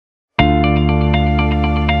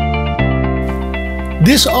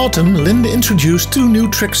This autumn, Linde introduced two new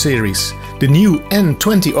truck series, the new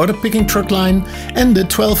N20 order picking truck line and the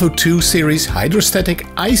 1202 series hydrostatic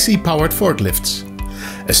IC-powered forklifts.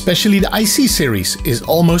 Especially the IC series is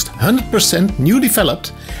almost 100% new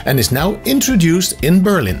developed and is now introduced in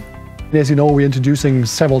Berlin. As you know, we're introducing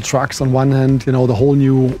several trucks. On one hand, the whole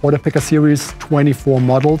new order picker series, 24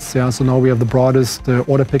 models. So now we have the broadest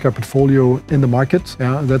order picker portfolio in the market.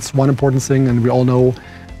 That's one important thing, and we all know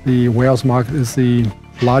the warehouse market is the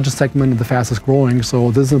largest segment and the fastest growing. So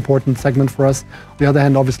this is an important segment for us. On the other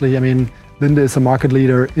hand, obviously, Linde is a market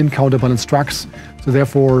leader in counterbalance trucks. So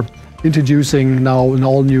therefore, introducing now an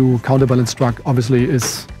all-new counterbalance truck obviously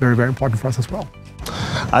is very, very important for us as well.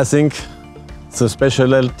 I think the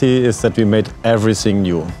specialty is that we made everything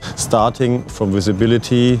new, starting from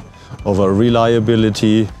visibility, over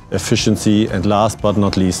reliability, efficiency, and last but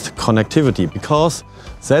not least, connectivity, because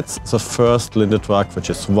that's the first Linde truck which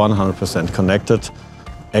is 100% connected,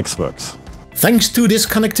 X-Works. Thanks to this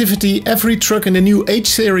connectivity, every truck in the new H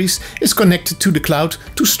series is connected to the cloud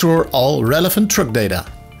to store all relevant truck data.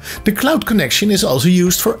 The cloud connection is also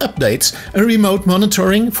used for updates and remote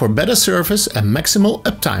monitoring for better service and maximal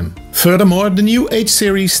uptime. Furthermore, the new H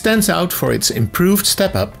series stands out for its improved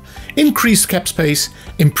step-up, increased cab space,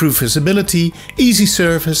 improved visibility, easy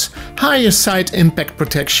service, higher side impact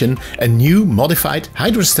protection and new modified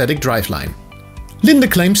hydrostatic driveline. Linde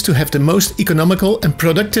claims to have the most economical and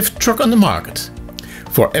productive truck on the market.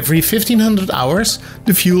 For every 1500 hours,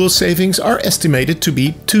 the fuel savings are estimated to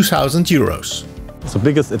be 2000 euros. The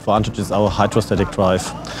biggest advantage is our hydrostatic drive,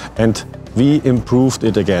 and we improved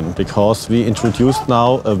it again because we introduced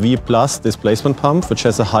now a V+ displacement pump which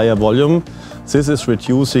has a higher volume. This is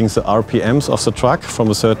reducing the RPMs of the truck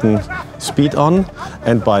from a certain speed on,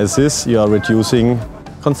 and by this you are reducing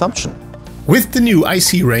consumption. With the new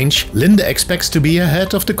IC range, Linde expects to be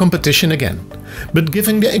ahead of the competition again. But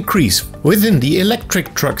given the increase within the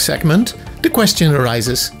electric truck segment, the question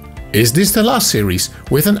arises: is this the last series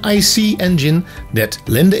with an IC engine that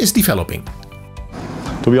Linde is developing?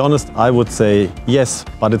 To be honest, I would say yes,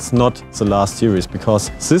 but it's not the last series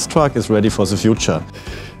because this truck is ready for the future.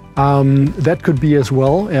 That could be as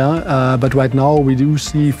well, but right now we do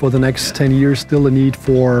see for the next 10 years still a need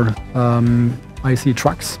for IC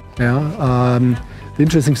trucks. The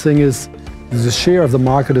interesting thing is the share of the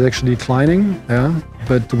market is actually declining,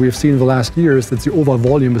 but we've seen in the last years that the overall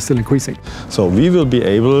volume is still increasing. So we will be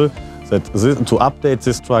able to update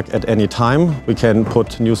this truck at any time. We can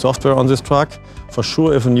put new software on this truck. For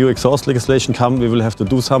sure, if a new exhaust legislation comes, we will have to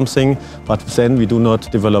do something, but then we do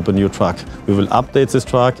not develop a new truck. We will update this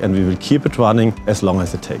truck and we will keep it running as long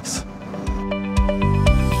as it takes.